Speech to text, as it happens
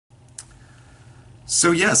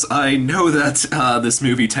So yes, I know that this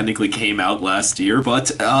movie technically came out last year, but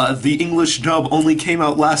the English dub only came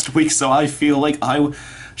out last week, so I feel like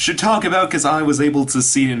should talk about because I was able to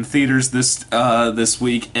see it in theaters this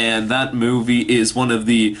week, and that movie is one of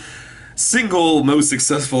the single most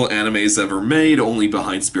successful animes ever made, only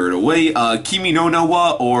behind Spirit Away. Kimi no Na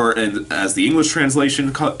wa, or as the English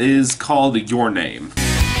translation is called, Your Name.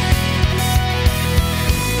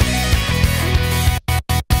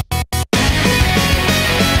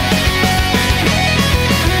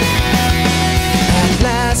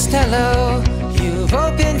 Hello, you've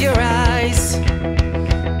opened your eyes,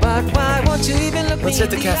 but why won't you even look? Let's hit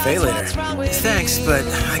the cafe later. Thanks, but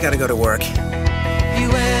I gotta go to work. I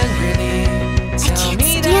can't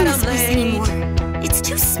stand this place anymore. It's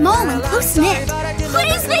too small and close-knit.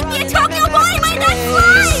 Please make me a Tokyo boy, my next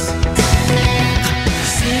life!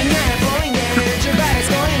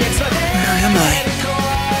 Where am I?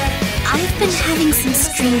 I've been having some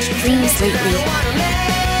strange dreams lately.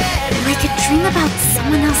 Like a dream about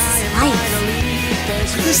someone else's life.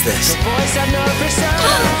 What is this?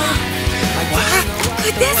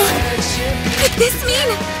 Could this mean?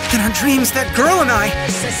 In our dreams, that girl and I,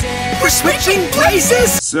 we're switching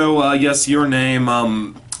places! So, yes, Your Name,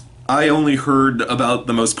 I only heard about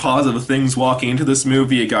the most positive things walking into this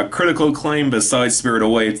movie. It got critical acclaim. Besides Spirit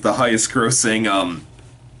Away, it's the highest grossing,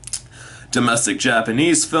 domestic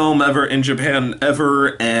Japanese film ever in Japan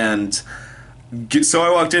ever, and so I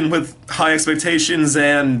walked in with high expectations,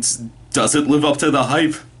 and does it live up to the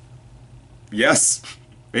hype? Yes,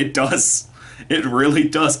 it does. It really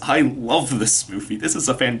does. I love this movie. This is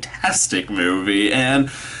a fantastic movie, and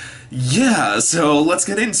yeah, so let's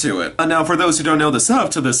get into it. Now, for those who don't know the setup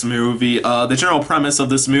to this movie, the general premise of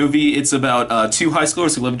this movie, it's about two high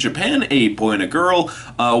schoolers who live in Japan, a boy and a girl.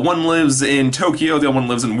 One lives in Tokyo, the other one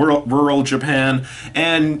lives in rural Japan,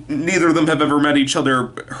 and neither of them have ever met each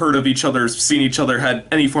other, heard of each other, seen each other, had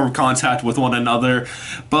any form of contact with one another.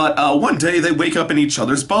 But one day they wake up in each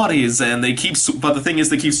other's bodies, and but the thing is,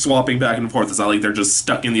 they keep swapping back and forth. It's not like they're just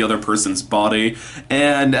stuck in the other person's body.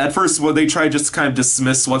 And at first, they try just to kind of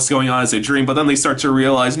dismiss what's going on as a dream, but then they start to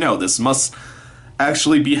realize, no, this must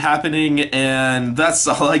actually be happening, and that's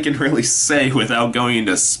all I can really say without going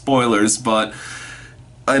into spoilers, and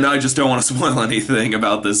I just don't want to spoil anything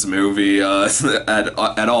about this movie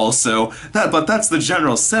at all, but that's the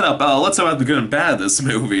general setup. Let's talk about the good and bad of this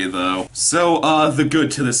movie, though. So, the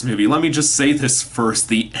good to this movie, let me just say this first,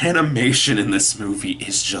 the animation in this movie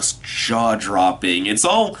is just jaw-dropping. It's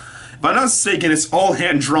all, if I'm not mistaken, it's all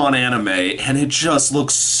hand-drawn anime, and it just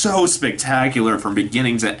looks so spectacular from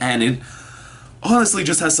beginning to end. It honestly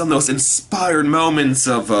just has some of those inspired moments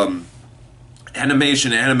of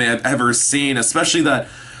animation anime I've ever seen, especially that,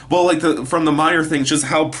 well, like from the minor things, just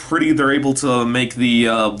how pretty they're able to make the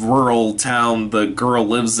rural town the girl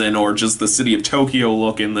lives in, or just the city of Tokyo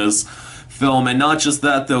look in this film. And not just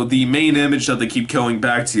that, though, the main image that they keep going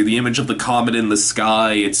back to, the image of the comet in the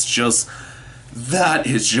sky, it's just,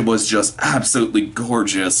 was just absolutely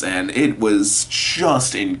gorgeous, and it was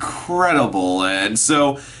just incredible. And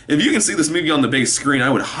so, if you can see this movie on the big screen, I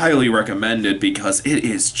would highly recommend it, because it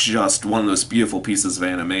is just one of those beautiful pieces of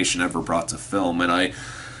animation ever brought to film, and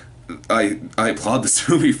I applaud this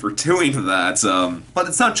movie for doing that. But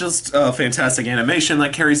it's not just fantastic animation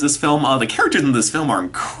that carries this film. The characters in this film are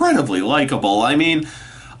incredibly likable. I mean,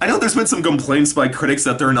 I know there's been some complaints by critics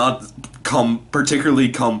that they're not particularly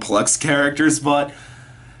complex characters, but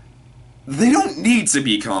they don't need to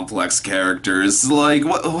be complex characters. Like,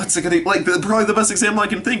 what's it gonna, like, probably the best example I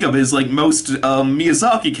can think of is, like, most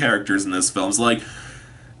Miyazaki characters in this film. Like,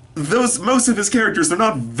 most of his characters, they're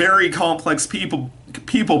not very complex people,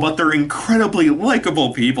 but they're incredibly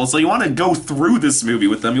likable people, so you want to go through this movie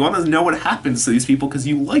with them. You want to know what happens to these people because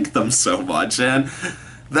you like them so much, and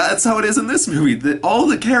that's how it is in this movie. All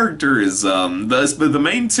the characters, the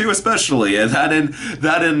main two especially, and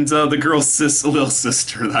the girl's little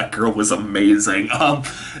sister, that girl was amazing.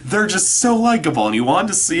 They're just so likable, and you wanted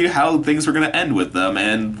to see how things were going to end with them,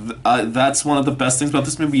 and that's one of the best things about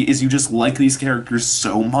this movie, is you just like these characters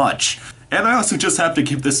so much. And I also just have to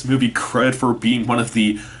give this movie credit for being one of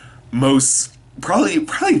the most, probably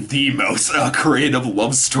the most creative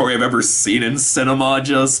love story I've ever seen in cinema.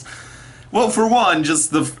 Well, for one,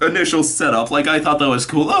 just the initial setup, like, I thought that was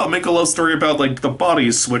cool. Oh, make a love story about, like, the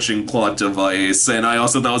body-switching plot device, and I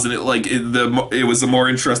also thought it was a more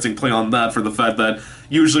interesting play on that, for the fact that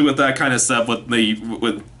usually with that kind of stuff,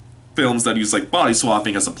 with films that use, like,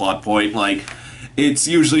 body-swapping as a plot point, like, it's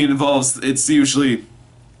usually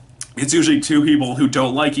two people who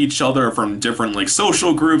don't like each other from different, like,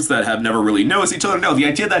 social groups that have never really noticed each other. No, the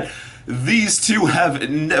idea that these two have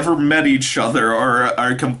never met each other or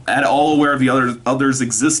are at all aware of the other's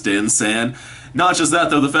existence, and not just that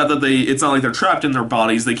though, the fact that it's not like they're trapped in their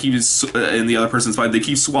bodies, they keep in the other person's body, they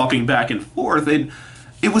keep swapping back and forth.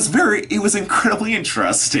 It was incredibly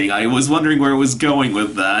interesting. I was wondering where it was going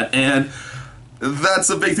with that, and that's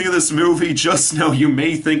a big thing of this movie. Just know, you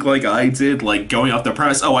may think like I did, like going off the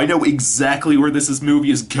premise, oh, I know exactly where this movie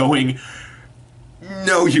is going.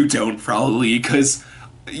 No, you don't, probably, because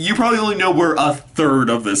you probably only know where a third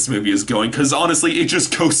of this movie is going, because honestly, it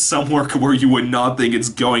just goes somewhere where you would not think it's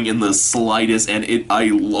going in the slightest, and I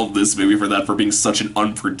love this movie for that, for being such an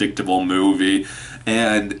unpredictable movie,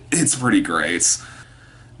 and it's pretty great.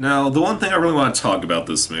 Now, the one thing I really want to talk about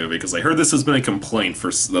this movie, because I heard this has been a complaint for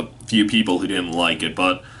the few people who didn't like it,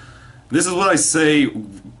 but this is what I say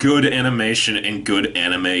good animation and good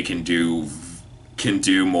anime can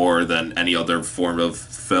do more than any other form of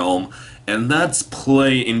film, and that's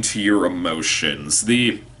play into your emotions.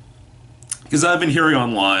 Because I've been hearing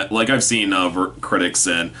online, like I've seen critics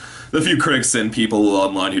and the few critics and people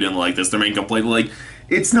online who didn't like this, their main complaint, like,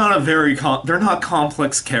 it's not a very they're not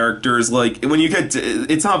complex characters, like, when you get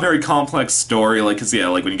it's not a very complex story, like, cause yeah,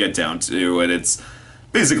 like, when you get down to it, it's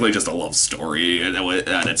basically just a love story, and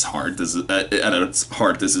at its heart, this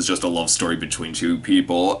is just a love story between two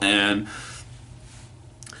people, and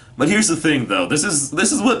but here's the thing, though. This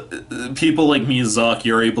is what people like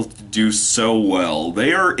Miyazaki are able to do so well.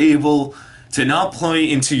 They are able to not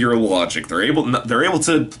play into your logic. They're able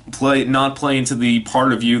to not play into the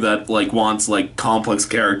part of you that like wants like complex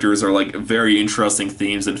characters or like very interesting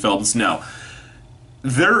themes in films. No.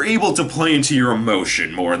 They're able to play into your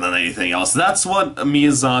emotion more than anything else. That's what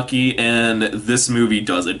Miyazaki and this movie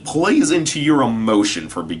does. It plays into your emotion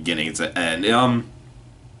from beginning to end.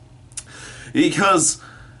 Because,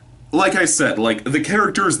 like I said, like, the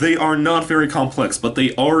characters, they are not very complex, but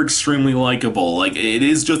they are extremely likable. Like, it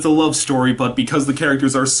is just a love story, but because the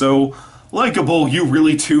characters are so likable, you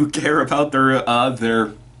really do care about their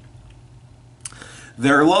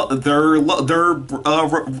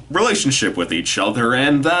relationship with each other,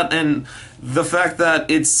 and the fact that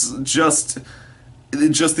it's just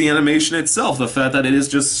the animation itself, the fact that it is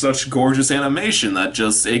just such gorgeous animation that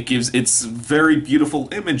it's very beautiful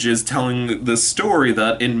images telling the story,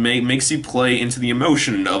 that it makes you play into the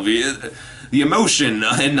emotion of it, the emotion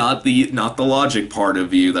and not the logic part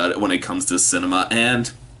of you that when it comes to cinema.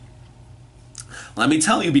 And let me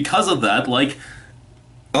tell you, because of that, like,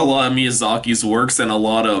 a lot of Miyazaki's works and a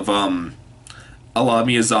lot of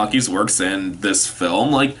Miyazaki's works in this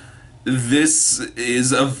film, like, this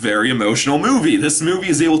is a very emotional movie. This movie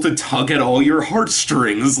is able to tug at all your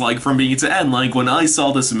heartstrings, like, from beginning to end. Like, when I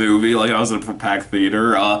saw this movie, like, I was in a packed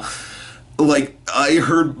theater, like, I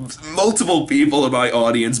heard multiple people in my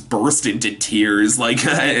audience burst into tears, like,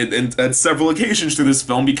 at several occasions through this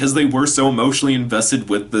film, because they were so emotionally invested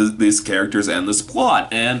with these characters and this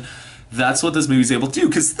plot, and that's what this movie's able to do.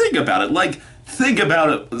 Because think about it, like, think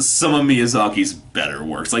about some of Miyazaki's better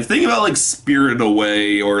works. Like, think about, like, Spirited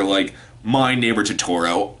Away or, like, My Neighbor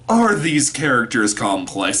Totoro. Are these characters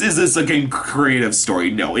complex? Is this a creative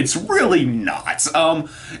story? No, it's really not.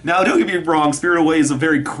 Now, don't get me wrong, Spirited Away is a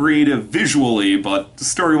very creative visually, but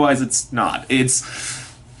story-wise, it's not.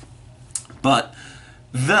 But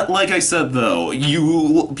that, like I said, though,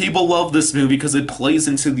 people love this movie because it plays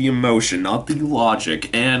into the emotion, not the logic,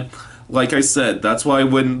 and like I said, that's why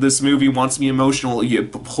when this movie wants to be emotional,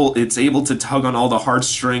 it's able to tug on all the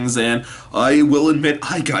heartstrings, and I will admit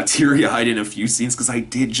I got teary-eyed in a few scenes because I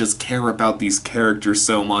did just care about these characters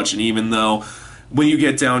so much, and even though when you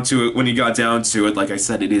got down to it, like I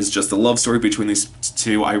said, it is just a love story between these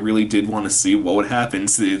two, I really did want to see what would happen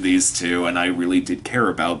to these two, and I really did care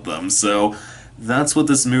about them, so that's what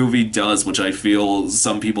this movie does, which I feel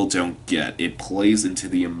some people don't get. It plays into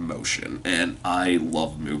the emotion, and I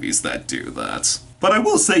love movies that do that. But I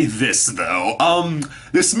will say this, though.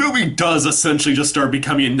 This movie does essentially just start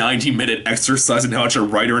becoming a 90-minute exercise in how much a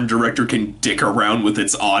writer and director can dick around with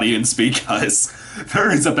its audience, because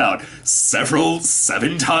there is about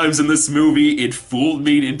 7 times in this movie it fooled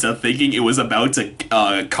me into thinking it was about to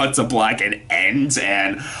cut to black and end,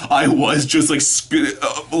 and I was just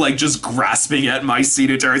like just grasping at my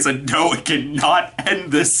seat until I said, no, it cannot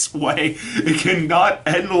end this way. It cannot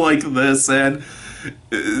end like this, and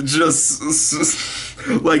just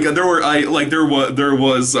like I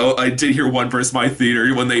did hear one person in my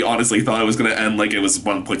theater when they honestly thought it was gonna end like it was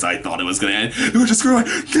one point I thought it was gonna end. They were just going,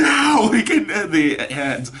 no, we can end the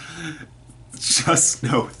end. Just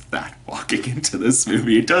know that walking into this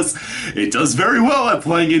movie, it does very well at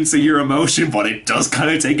playing into your emotion, but it does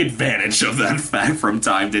kind of take advantage of that fact from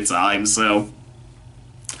time to time. So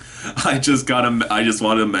I just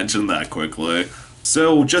wanted to mention that quickly.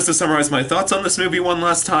 So, just to summarize my thoughts on this movie one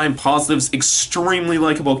last time, positives, extremely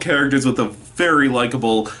likable characters with a very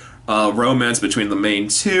likable romance between the main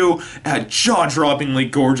two, had jaw-droppingly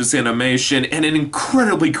gorgeous animation, and an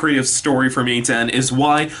incredibly creative story from A to N is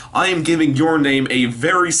why I am giving Your Name a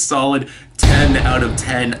very solid 10 out of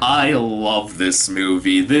 10. I love this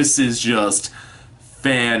movie. This is just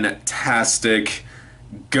fantastic.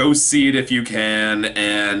 Go see it if you can,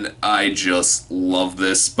 and I just love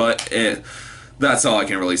this, but that's all I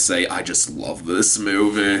can really say. I just love this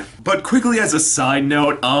movie. But quickly as a side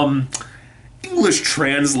note, English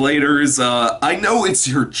translators, I know it's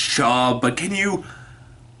your job, but can you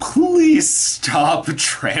please stop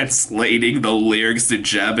translating the lyrics to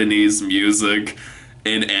Japanese music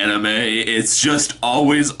in anime? It's just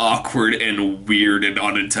always awkward and weird and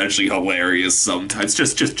unintentionally hilarious sometimes.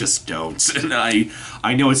 Just don't. And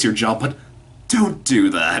I know it's your job, but don't do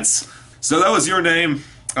that. So that was Your Name.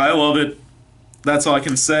 I love it. That's all I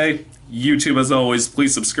can say. YouTube, as always,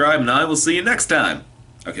 please subscribe, and I will see you next time.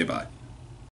 Okay, bye.